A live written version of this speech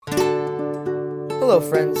Hello,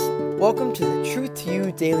 friends. Welcome to the Truth to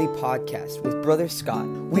You Daily Podcast with Brother Scott.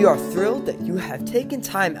 We are thrilled that you have taken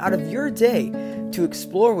time out of your day to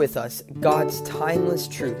explore with us God's timeless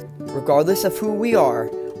truth. Regardless of who we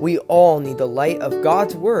are, we all need the light of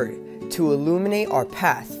God's Word to illuminate our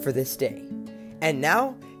path for this day. And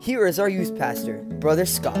now, here is our youth pastor, Brother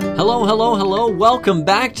Scott. Hello. Welcome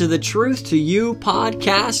back to the Truth to You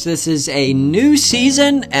podcast. This is a new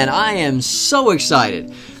season, and I am so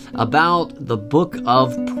excited about the book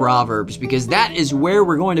of Proverbs, because that is where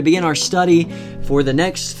we're going to begin our study for the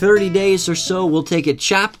next 30 days or so. We'll take it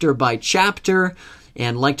chapter by chapter,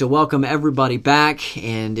 and I'd like to welcome everybody back.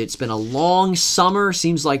 And it's been a long summer,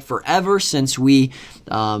 seems like forever since we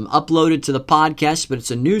uploaded to the podcast, but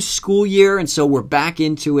it's a new school year, and so we're back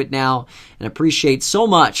into it now, and appreciate so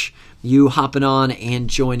much you hopping on and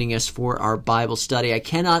joining us for our Bible study. I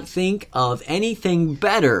cannot think of anything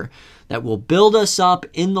better that will build us up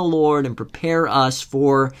in the Lord and prepare us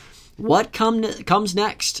for what comes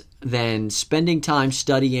next than spending time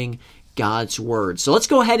studying God's Word. So let's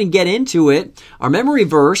go ahead and get into it. Our memory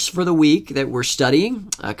verse for the week that we're studying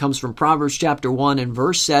comes from Proverbs chapter 1 and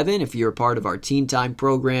verse 7. If you're a part of our Teen Time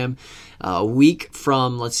program, a week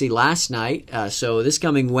from, last night. So this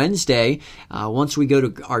coming Wednesday, once we go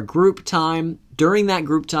to our group time, during that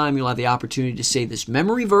group time, you'll have the opportunity to say this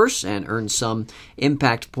memory verse and earn some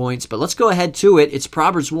impact points. But let's go ahead to it. It's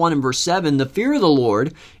Proverbs 1 and verse 7. The fear of the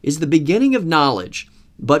Lord is the beginning of knowledge,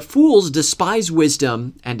 but fools despise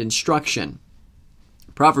wisdom and instruction.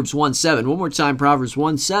 Proverbs 1:7. One more time, Proverbs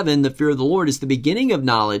 1:7. The fear of the Lord is the beginning of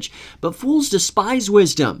knowledge, but fools despise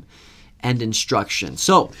wisdom and instruction.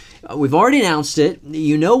 So, we've already announced it.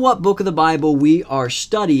 You know what book of the Bible we are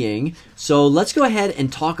studying. So let's go ahead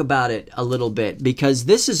and talk about it a little bit, because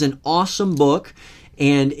this is an awesome book,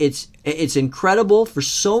 and it's incredible for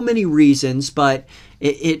so many reasons, but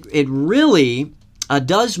it really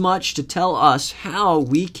does much to tell us how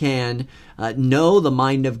we can know the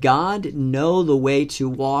mind of God, know the way to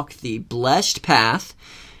walk the blessed path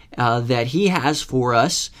that He has for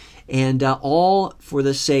us, and all for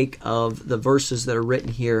the sake of the verses that are written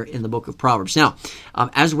here in the book of Proverbs. Now,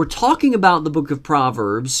 as we're talking about the book of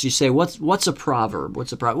Proverbs, you say, what's a proverb?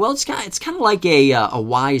 What's a proverb? Well, it's kind of like a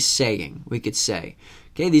wise saying, we could say.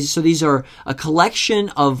 Okay, these are a collection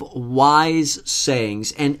of wise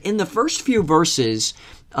sayings. And in the first few verses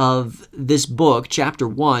of this book, chapter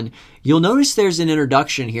 1, you'll notice there's an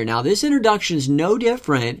introduction here. Now, this introduction is no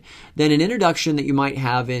different than an introduction that you might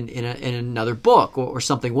have in another book or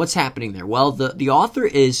something. What's happening there? Well, the author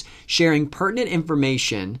is sharing pertinent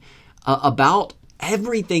information about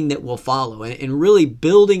everything that will follow, and really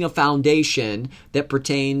building a foundation that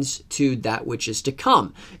pertains to that which is to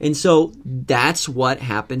come. And so that's what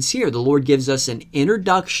happens here. The Lord gives us an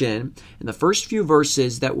introduction in the first few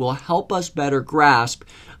verses that will help us better grasp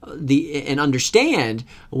and understand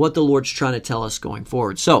what the Lord's trying to tell us going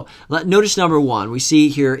forward. So notice number 1, we see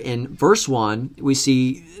here in verse 1, we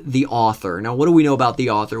see the author. Now, what do we know about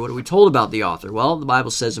the author? What are we told about the author? Well, the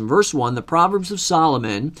Bible says in verse 1, the Proverbs of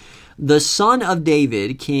Solomon, the son of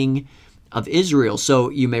David, king of Israel. So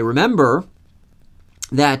you may remember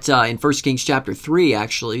that in 1 Kings chapter 3,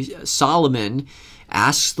 actually, Solomon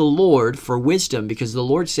asks the Lord for wisdom, because the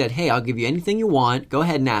Lord said, hey, I'll give you anything you want. Go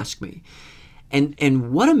ahead and ask me.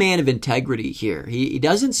 And what a man of integrity here. He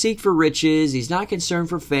doesn't seek for riches. He's not concerned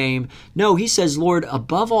for fame. No, he says, Lord,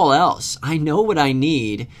 above all else, I know what I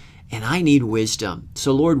need, and I need wisdom.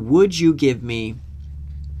 So, Lord, would you give me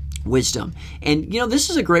wisdom? And, this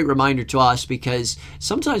is a great reminder to us, because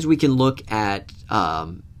sometimes we can look at,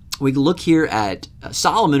 here at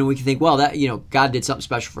Solomon, and we can think, well, that, God did something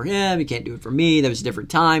special for him. He can't do it for me. That was a different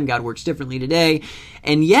time. God works differently today.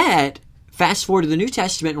 And yet, fast forward to the New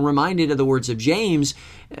Testament and reminded of the words of James,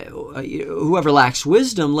 whoever lacks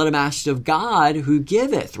wisdom, let him ask of God who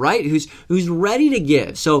giveth, right? Who's ready to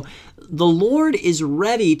give. So the Lord is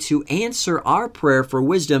ready to answer our prayer for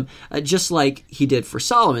wisdom, just like He did for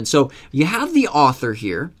Solomon. So you have the author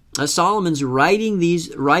here. Solomon's writing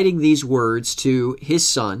these words to his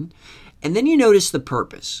son, and then you notice the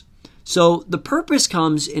purpose. So the purpose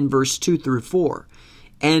comes in verse 2 through 4.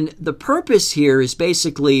 And the purpose here is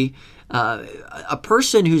basically a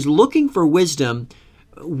person who's looking for wisdom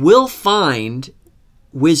will find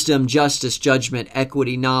wisdom, justice, judgment,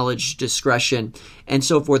 equity, knowledge, discretion, and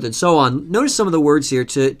so forth and so on. Notice some of the words here.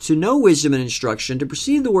 To know wisdom and instruction, to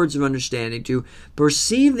perceive the words of understanding, to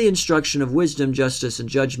perceive the instruction of wisdom, justice, and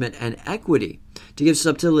judgment, and equity, to give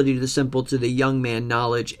subtlety to the simple, to the young man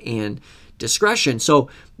knowledge and discretion. So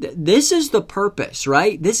this is the purpose,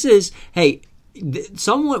 right? This is, hey,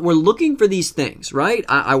 we're looking for these things, right?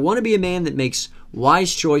 I want to be a man that makes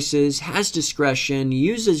wise choices, has discretion,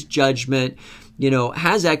 uses judgment,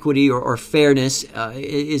 has equity or fairness,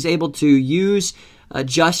 is able to use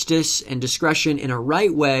justice and discretion in a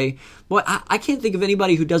right way. Boy, I can't think of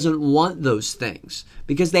anybody who doesn't want those things,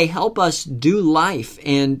 because they help us do life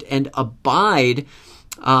and abide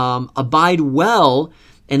well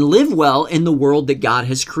and live well in the world that God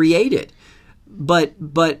has created. But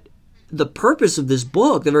the purpose of this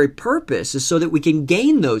book, the very purpose, is so that we can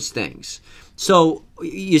gain those things. So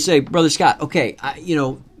you say, Brother Scott, okay, I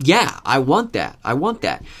want that. I want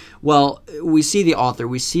that. Well, we see the author,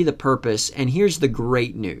 we see the purpose, and here's the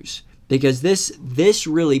great news, because this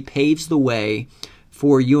really paves the way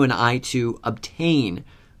for you and I to obtain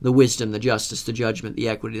the wisdom, the justice, the judgment, the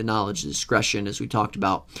equity, the knowledge, the discretion, as we talked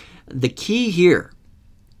about. The key here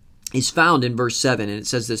is found in verse 7, and it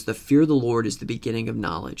says this: the fear of the Lord is the beginning of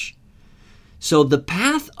knowledge. So the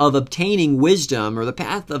path of obtaining wisdom, or the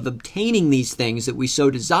path of obtaining these things that we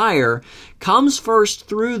so desire, comes first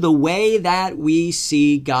through the way that we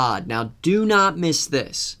see God. Now, do not miss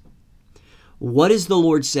this. What is the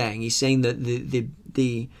Lord saying? He's saying that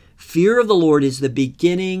the fear of the Lord is the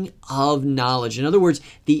beginning of knowledge. In other words,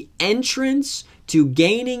 the entrance to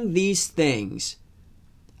gaining these things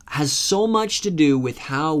has so much to do with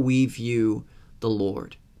how we view the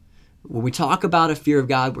Lord. When we talk about a fear of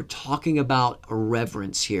God, we're talking about a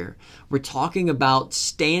reverence here. We're talking about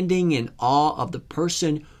standing in awe of the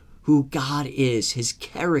person who God is, his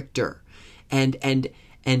character, and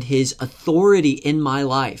his authority in my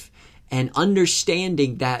life, and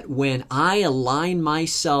understanding that when I align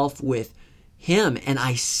myself with him and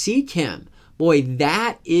I seek him, boy,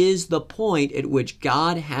 that is the point at which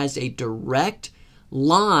God has a direct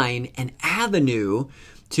line, an avenue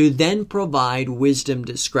to then provide wisdom,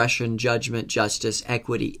 discretion, judgment, justice,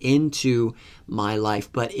 equity into my life.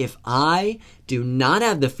 But if I do not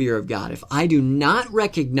have the fear of God, if I do not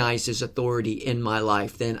recognize his authority in my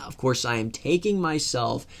life, then of course I am taking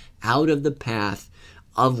myself out of the path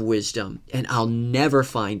of wisdom, and I'll never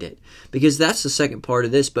find it. Because that's the second part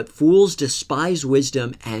of this: but fools despise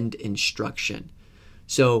wisdom and instruction.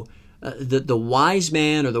 So the wise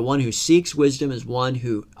man, or the one who seeks wisdom, is one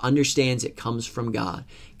who understands it comes from God,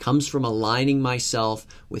 comes from aligning myself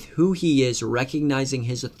with who he is, recognizing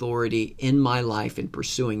his authority in my life and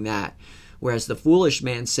pursuing that. Whereas the foolish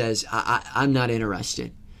man says, I'm not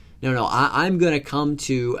interested. No, I'm going to come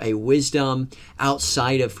to a wisdom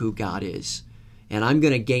outside of who God is, and I'm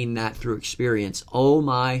going to gain that through experience. Oh,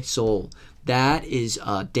 my soul. That is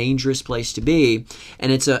a dangerous place to be,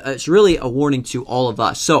 and it's really a warning to all of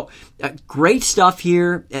us. So, great stuff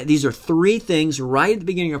here. These are three things right at the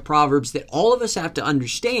beginning of Proverbs that all of us have to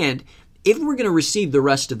understand if we're going to receive the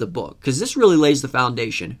rest of the book, because this really lays the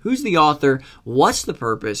foundation. Who's the author? What's the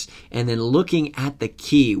purpose? And then looking at the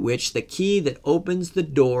key, which the key that opens the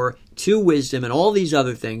door to wisdom and all these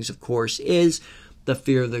other things, of course, is the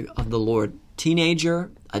fear of the Lord.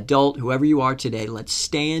 Teenager, adult, whoever you are today, let's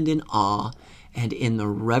stand in awe and in the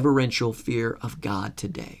reverential fear of God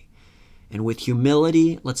today. And with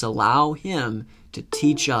humility, let's allow him to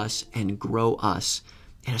teach us and grow us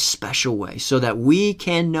in a special way so that we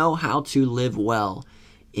can know how to live well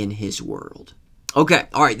in his world. Okay,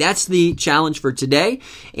 all right, that's the challenge for today.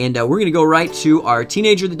 And we're going to go right to our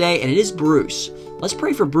teenager of the day, and it is Bruce. Let's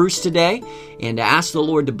pray for Bruce today and ask the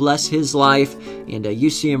Lord to bless his life. And you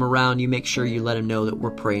see him around, you make sure you let him know that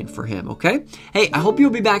we're praying for him, okay? Hey, I hope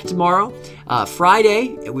you'll be back tomorrow.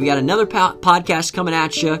 Friday, we got another podcast coming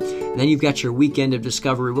at you. And then you've got your weekend of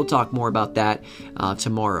discovery. We'll talk more about that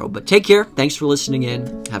tomorrow. But take care. Thanks for listening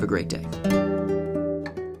in. Have a great day.